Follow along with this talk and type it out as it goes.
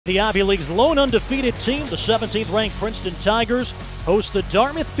The Ivy League's lone undefeated team, the 17th-ranked Princeton Tigers, host the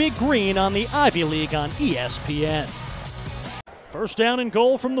Dartmouth Big Green on the Ivy League on ESPN. First down and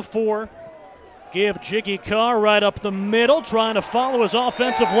goal from the 4. Give Jiggy Carr right up the middle, trying to follow his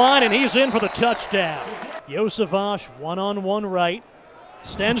offensive line, and he's in for the touchdown. Josevich one-on-one right.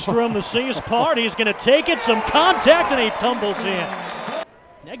 Stenstrom, the seas part, he's going to take it, some contact, and he tumbles in.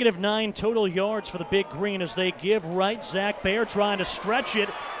 -9 total yards for the Big Green as they give right. Zach Baer trying to stretch it.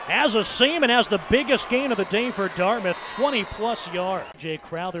 Has a seam and has the biggest gain of the day for Dartmouth, 20-plus yards. Jay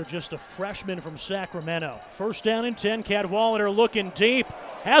Crowther, just a freshman from Sacramento. First down and 10. Cadwallader looking deep.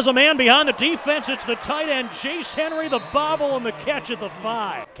 Has a man behind the defense. It's the tight end, Jace Henry, the bobble and the catch at the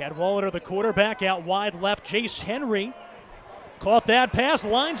 5. Cadwallader, the quarterback, out wide left. Jace Henry caught that pass,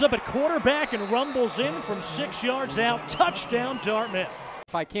 lines up at quarterback and rumbles in from 6 yards out. Touchdown, Dartmouth.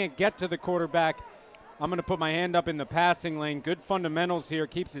 If I can't get to the quarterback, I'm going to put my hand up in the passing lane. Good fundamentals here.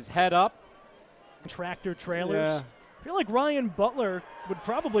 Keeps his head up. Tractor trailers. Yeah. I feel like Ryan Butler would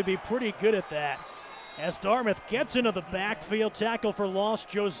probably be pretty good at that. As Dartmouth gets into the backfield, tackle for loss,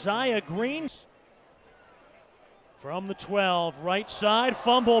 Josiah Green. From the 12, right side,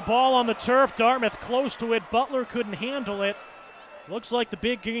 fumble, ball on the turf. Dartmouth close to it. Butler couldn't handle it. Looks like the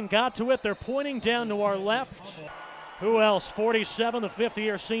Big Green got to it. They're pointing down to our left. Who else? 47, the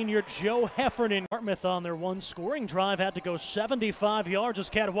fifth-year senior Joe Heffernan. Dartmouth on their one scoring drive had to go 75 yards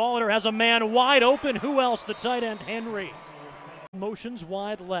as Cadwallader has a man wide open. Who else? The tight end, Henry. Motions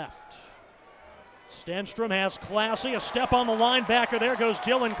wide left. Stenstrom has Classy. A step on the linebacker. There goes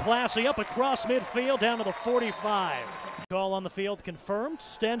Dylan Classy up across midfield down to the 45. Call on the field confirmed.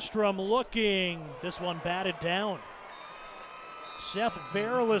 Stenstrom looking. This one batted down. Seth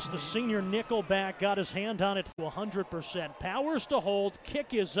Verilis, the senior nickelback, got his hand on it to 100%. Powers to hold,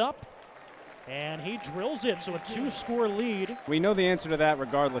 kick is up, and he drills it, so a 2-score lead. We know the answer to that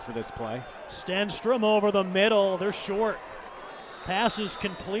regardless of this play. Stenstrom over the middle, they're short. Pass is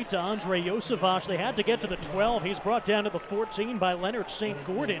complete to Andre Josevich. They had to get to the 12. He's brought down to the 14 by Leonard St.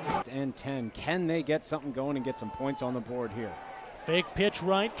 Gordon. And 10. Can they get something going and get some points on the board here? Fake pitch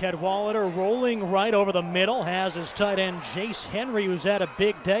right, Cadwallader rolling right over the middle, has his tight end Jace Henry, who's had a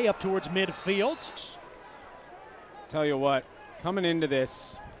big day up towards midfield. Tell you what, coming into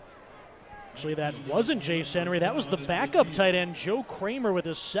this. Actually, that wasn't Jace Henry, that was the backup tight end Joe Kramer with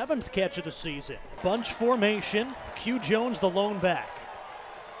his 7th catch of the season. Bunch formation, Q Jones the lone back.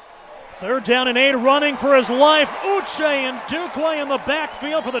 3rd down and 8, running for his life. Uche and Duquay in the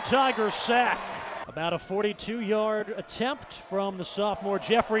backfield for the Tigers sack. About a 42-yard attempt from the sophomore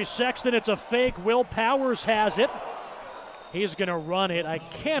Jeffrey Sexton. It's a fake. Will Powers has it. He's going to run it. I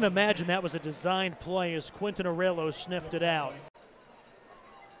can't imagine that was a designed play as Quinton Aurelio sniffed it out.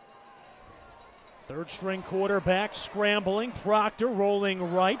 3rd-string quarterback scrambling. Proctor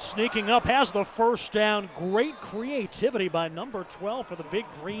rolling right, sneaking up, has the first down. Great creativity by number 12 for the Big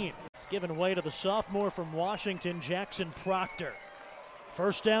Green. It's given way to the sophomore from Washington, Jackson Proctor.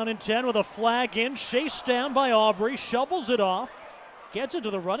 First down and 10 with a flag in, chased down by Aubrey, shovels it off, gets it to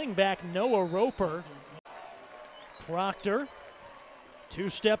the running back Noah Roper. Proctor,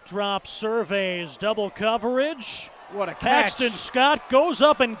 2-step drop, surveys, double coverage. What a catch. Paxton Scott goes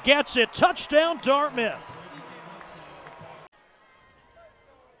up and gets it. Touchdown, Dartmouth.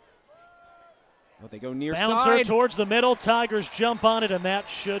 Well, they go near Bouncer side. towards the middle. Tigers jump on it, and that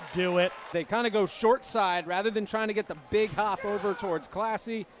should do it. They kind of go short side rather than trying to get the big hop over towards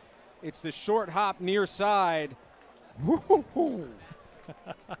Classy. It's the short hop near side. Woo-hoo-hoo.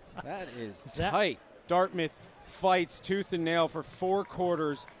 That is tight. Dartmouth fights tooth and nail for 4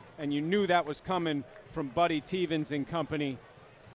 quarters, and you knew that was coming from Buddy Tevens and company.